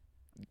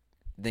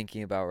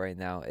thinking about right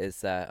now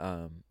is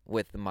that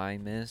with my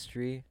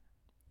ministry,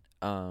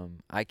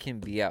 I can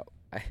be out.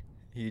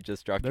 You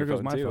just dropped there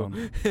your goes phone my too.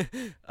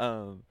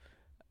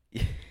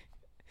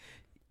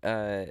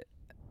 phone.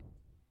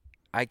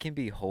 I can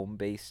be home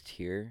based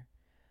here.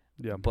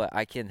 Yeah. But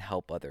I can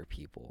help other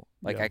people.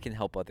 Like, Yeah. I can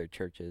help other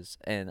churches.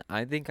 And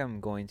I think I'm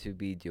going to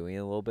be doing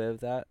a little bit of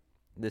that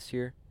this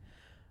year.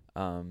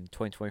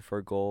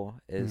 2024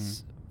 goal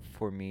is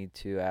for me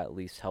to at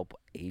least help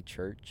a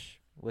church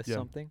with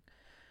something.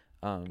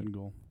 Good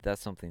goal.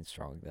 That's something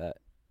strong that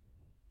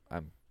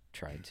I'm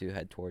trying to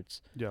head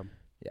towards. Yeah.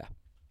 Yeah.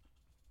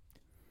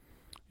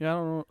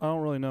 Yeah, I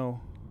don't really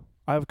know.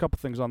 I have a couple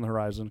things on the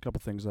horizon, a couple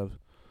things I'm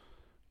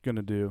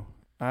gonna do.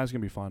 It's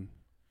gonna be fun.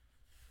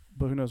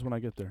 But who knows when I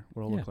get there,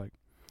 what it'll look like.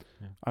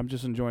 Yeah. I'm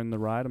just enjoying the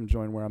ride. I'm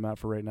enjoying where I'm at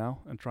for right now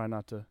and trying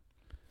not to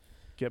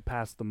get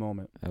past the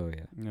moment. Oh,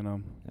 yeah. Yeah.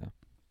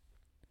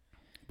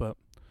 But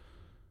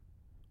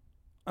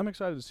I'm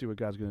excited to see what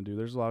God's going to do.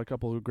 There's a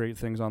couple of great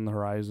things on the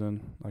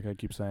horizon, like I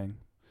keep saying.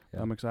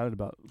 Yeah. I'm excited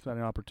about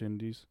exciting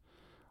opportunities.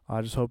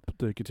 I just hope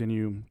to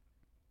continue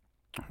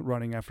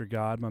running after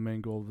God. My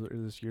main goal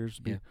this year is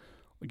to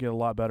get a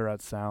lot better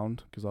at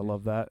sound because I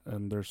love that,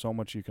 and there's so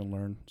much you can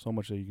learn, so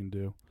much that you can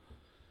do.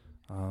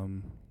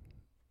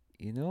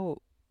 You know,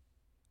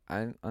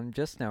 I'm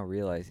just now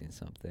realizing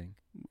something.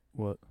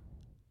 What?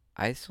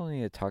 I still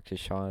need to talk to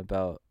Sean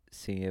about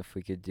seeing if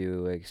we could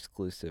do an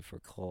exclusive for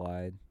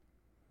Collide.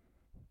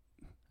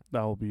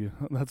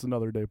 That's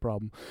another day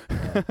problem.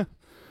 Yeah.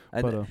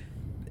 But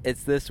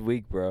it's this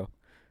week, bro.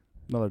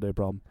 Another day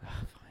problem.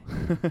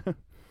 Fine.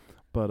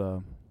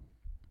 But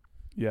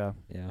yeah.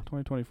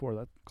 2024.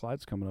 That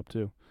Collide's coming up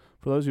too.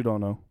 For those who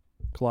don't know,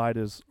 Collide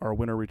is our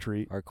winter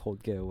retreat. Our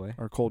cold getaway.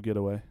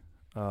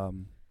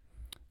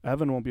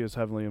 Evan won't be as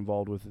heavily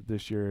involved with it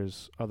this year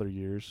as other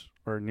years,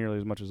 or nearly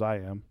as much as I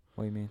am.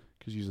 What do you mean?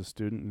 Because he's a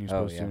student and he's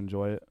supposed to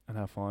enjoy it and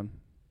have fun.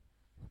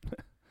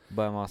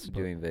 But I'm also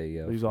doing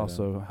video. He's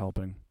also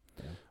helping.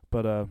 Yeah.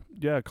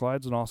 But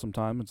Collide's an awesome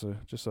time. It's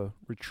just a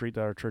retreat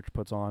that our church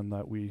puts on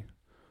that we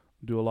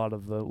do a lot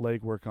of the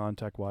leg work on,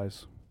 tech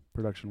wise,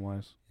 production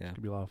wise. Yeah, it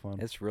could be a lot of fun.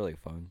 It's really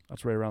fun.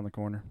 That's right around the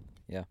corner.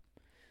 Yeah,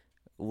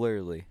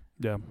 literally.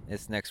 Yeah,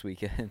 it's next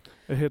weekend.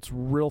 It hits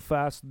real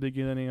fast at the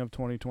beginning of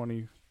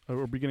 2020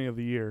 or beginning of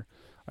the year.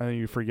 And then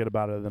you forget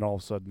about it, and then all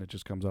of a sudden it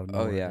just comes out of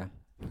nowhere. Oh yeah.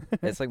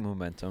 It's like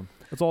momentum.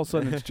 It's all of a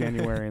sudden it's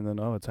January, and then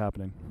it's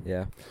happening.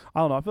 Yeah.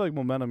 I don't know. I feel like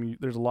momentum.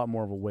 There's a lot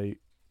more of a weight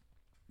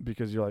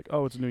because you're like,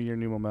 oh, it's a new year,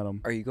 new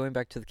momentum. Are you going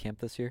back to the camp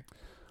this year?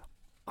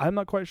 I'm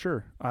not quite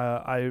sure.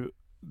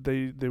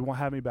 They won't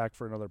have me back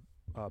for another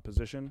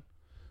position,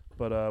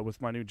 but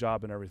with my new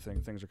job and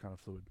everything, things are kind of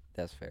fluid.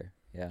 That's fair.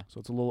 Yeah. So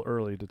it's a little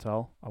early to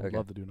tell. I would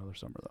love to do another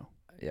summer though.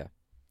 Yeah.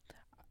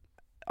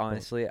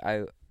 Honestly,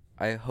 I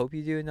hope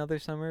you do another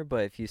summer,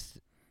 but if you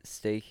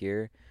stay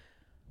here.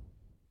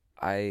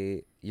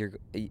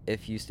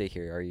 If you stay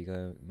here, are you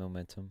going to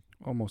momentum?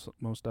 Oh,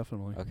 most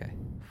definitely. Okay.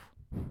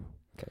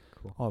 Okay,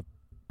 cool. I'll have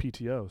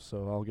PTO,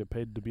 so I'll get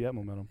paid to be at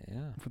momentum.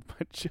 Yeah. With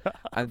my job.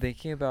 I'm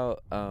thinking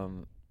about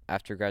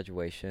after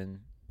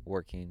graduation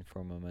working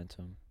for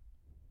momentum.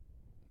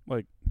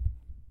 Like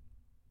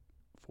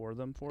for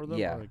them?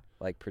 Yeah,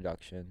 like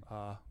production.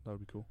 That would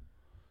be cool.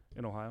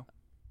 In Ohio?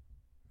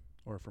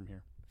 Or from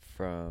here?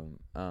 From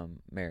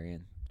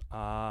Marion.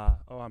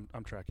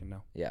 I'm tracking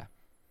now. Yeah.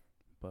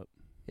 But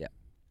yeah,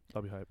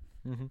 I'll be hype.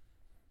 Mm-hmm.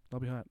 I'll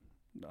be hype.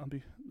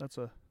 That's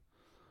a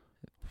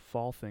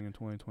fall thing in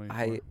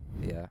 2024.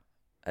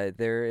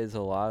 There is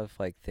a lot of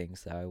like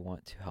things that I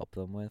want to help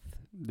them with.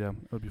 Yeah,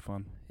 it would be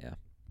fun. Yeah.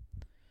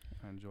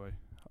 I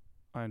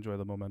enjoy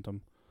the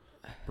momentum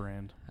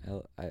brand.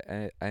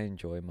 I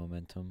enjoy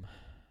momentum.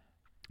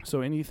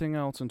 So anything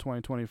else in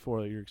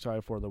 2024 that you're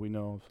excited for that we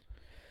know of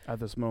at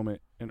this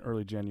moment in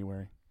early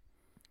January?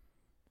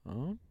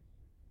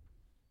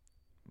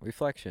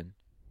 Reflection.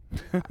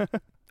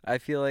 I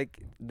feel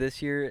like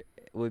this year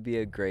would be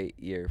a great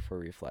year for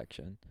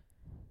reflection.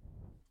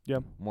 Yeah.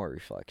 More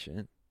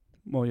reflection.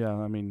 Well, yeah.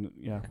 I mean,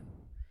 yeah.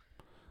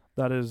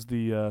 That is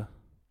the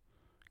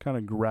kind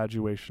of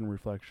graduation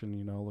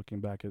reflection, looking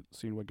back at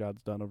seeing what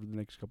God's done over the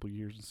next couple of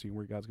years and seeing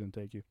where God's going to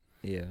take you.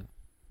 Yeah.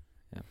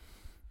 Yeah.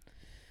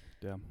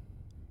 Yeah.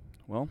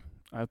 Well,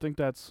 I think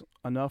that's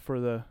enough for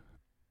the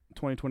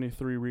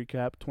 2023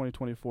 recap,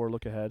 2024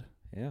 look ahead.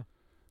 Yeah.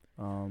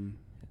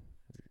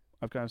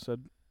 I've kind of said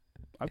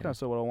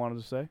what I wanted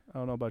to say. I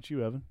don't know about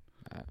you, Evan.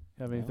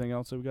 Have anything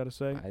else that we got to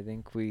say? I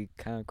think we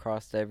kind of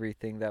crossed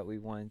everything that we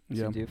wanted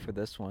to do for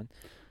this one.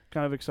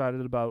 Kind of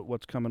excited about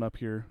what's coming up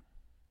here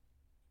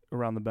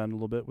around the bend a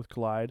little bit with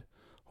Collide.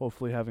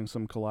 Hopefully having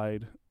some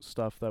Collide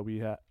stuff that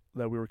we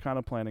were kind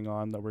of planning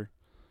on, that we're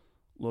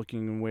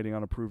looking and waiting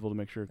on approval to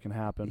make sure it can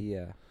happen.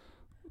 Yeah.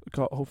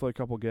 Hopefully a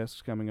couple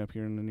guests coming up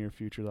here in the near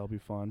future. That'll be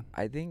fun.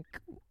 I think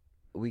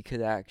we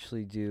could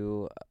actually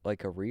do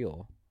like a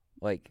reel,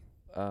 like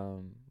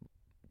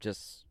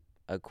just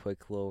a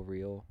quick little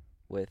reel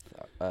with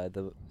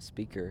the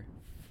speaker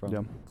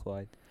from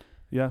Collide.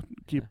 Yeah,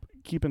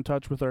 keep in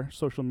touch with our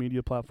social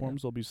media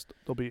platforms.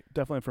 There'll be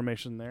definitely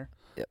information there.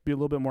 Yep. Be a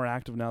little bit more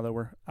active now that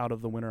we're out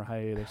of the winter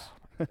hiatus.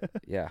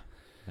 Yeah.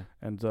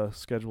 And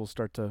schedules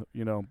start to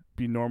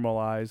be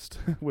normalized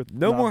with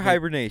no more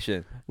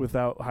hibernation.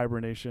 Without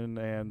hibernation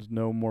and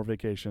no more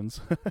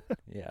vacations.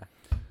 Yeah.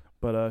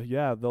 But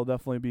there'll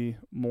definitely be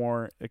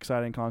more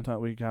exciting content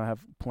we kind of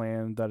have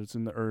planned that it's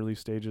in the early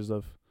stages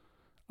of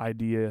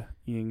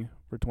ideaing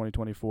for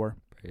 2024.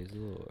 Praise the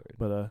Lord.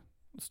 But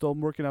still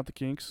working out the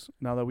kinks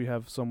now that we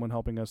have someone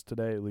helping us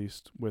today, at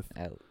least with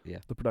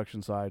the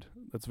production side.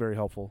 That's very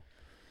helpful,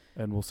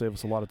 and will save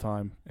us a lot of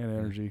time and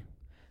energy.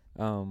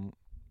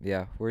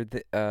 We're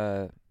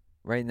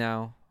right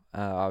now.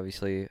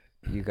 Obviously,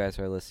 you guys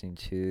are listening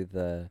to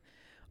the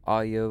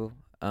audio.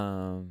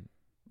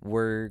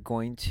 We're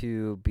going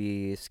to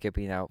be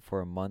skipping out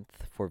for a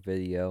month for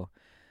video,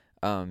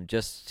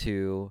 just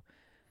to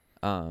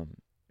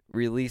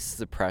release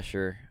the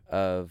pressure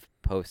of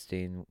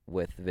posting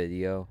with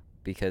video,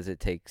 because it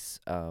takes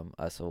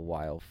us a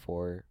while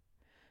for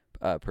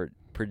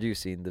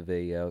producing the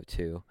video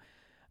too.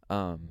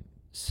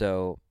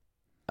 So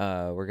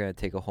we're going to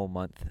take a whole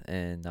month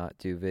and not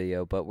do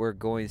video, but we're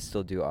going to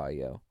still do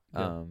audio.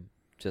 Yeah.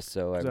 Just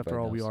so 'Cause everybody after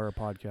all, we knows. are a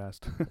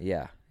podcast.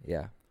 Yeah,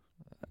 yeah.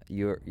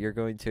 You're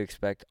going to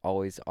expect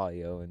always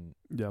audio and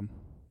Yeah.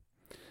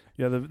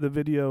 Yeah, the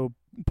video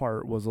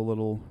part was a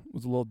little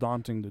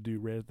daunting to do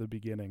right at the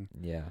beginning,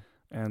 yeah,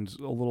 and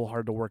a little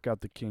hard to work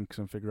out the kinks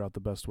and figure out the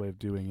best way of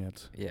doing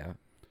it. yeah,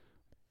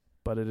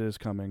 But it is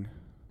coming.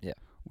 Yeah.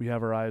 We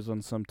have our eyes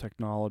on some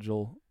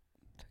technological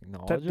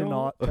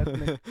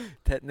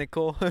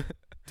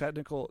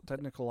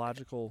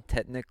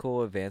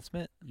technical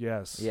advancement.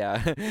 yes.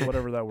 Yeah,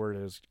 Whatever that word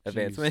is. Jeez.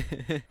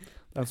 advancement.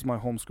 That's my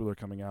homeschooler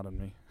coming out in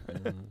me.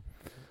 Mhm.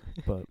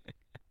 But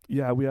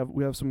yeah, we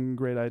have some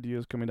great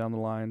ideas coming down the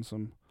line,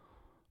 some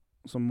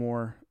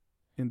more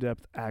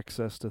in-depth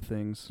access to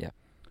things. Yeah.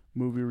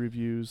 Movie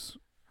reviews,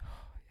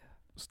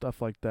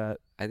 stuff like that.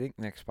 I think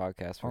next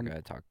podcast we're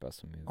gonna talk about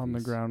some movies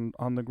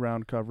on the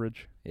ground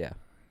coverage. Yeah.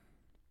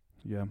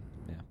 Yeah.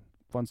 Yeah.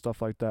 Fun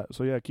stuff like that.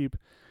 So yeah, keep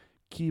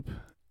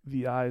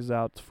the eyes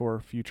out for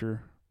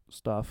future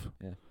stuff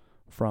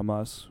from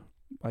us.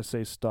 I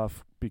say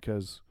stuff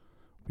because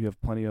we have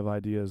plenty of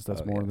ideas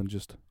that's more than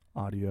just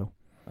audio.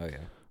 Oh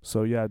yeah.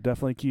 So yeah,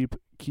 definitely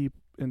keep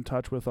in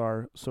touch with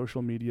our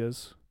social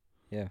medias.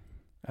 Yeah.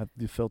 At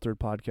the Filtered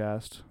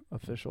Podcast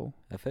Official.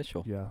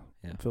 Yeah.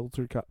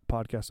 Filtered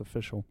Podcast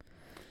Official.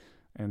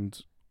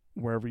 And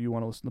wherever you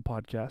want to listen to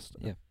podcast,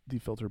 the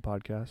Filtered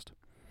Podcast.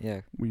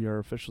 Yeah. We are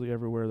officially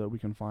everywhere that we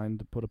can find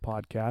to put a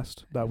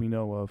podcast that we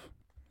know of.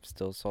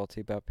 Still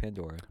salty about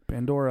Pandora.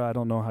 Pandora, I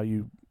don't know how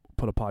you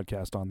put a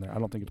podcast on there. I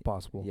don't think it's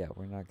possible. Yeah,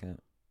 we're not gonna.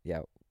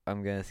 Yeah,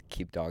 I'm gonna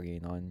keep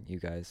dogging on you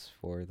guys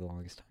for the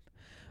longest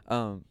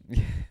time.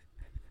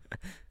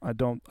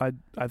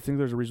 I think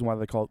there's a reason why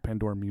they call it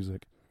Pandora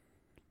Music.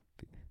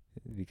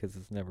 Because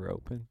it's never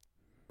open.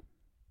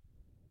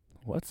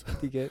 What?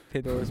 You get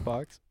Pandora's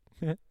box?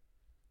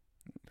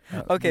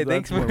 Okay,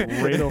 thanks. Went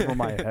right over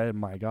my head.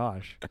 My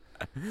gosh.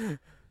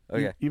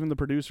 Okay. Even the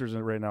producers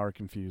right now are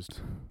confused.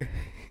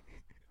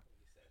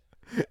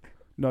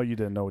 No, you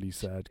didn't know what he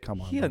said.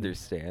 Come on. He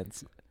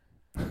understands.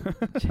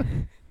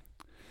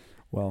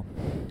 Well.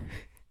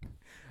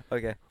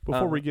 Okay.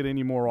 Before we get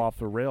any more off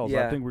the rails,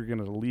 yeah. I think we're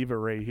going to leave it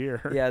right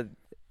here. Yeah.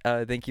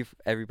 Thank you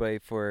everybody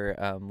for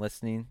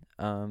listening.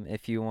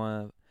 If you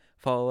want to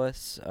follow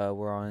us,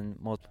 we're on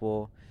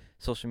multiple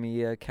social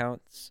media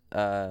accounts.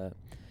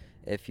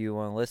 If you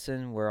want to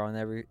listen, we're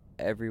on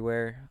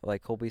everywhere,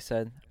 like Colby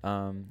said.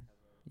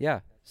 Yeah.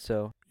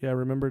 So. Yeah.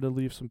 Remember to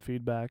leave some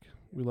feedback.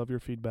 We love your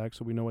feedback,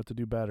 so we know what to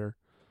do better.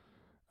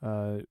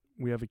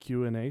 We have a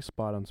Q&A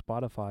spot on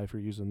Spotify if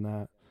you're using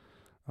that.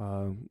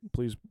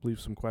 Please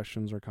leave some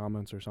questions or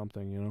comments or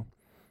something.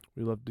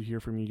 We love to hear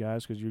from you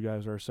guys because you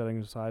guys are setting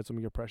aside some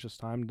of your precious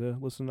time to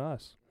listen to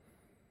us.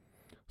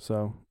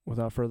 So,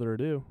 without further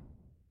ado,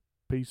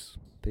 peace.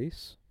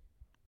 Peace.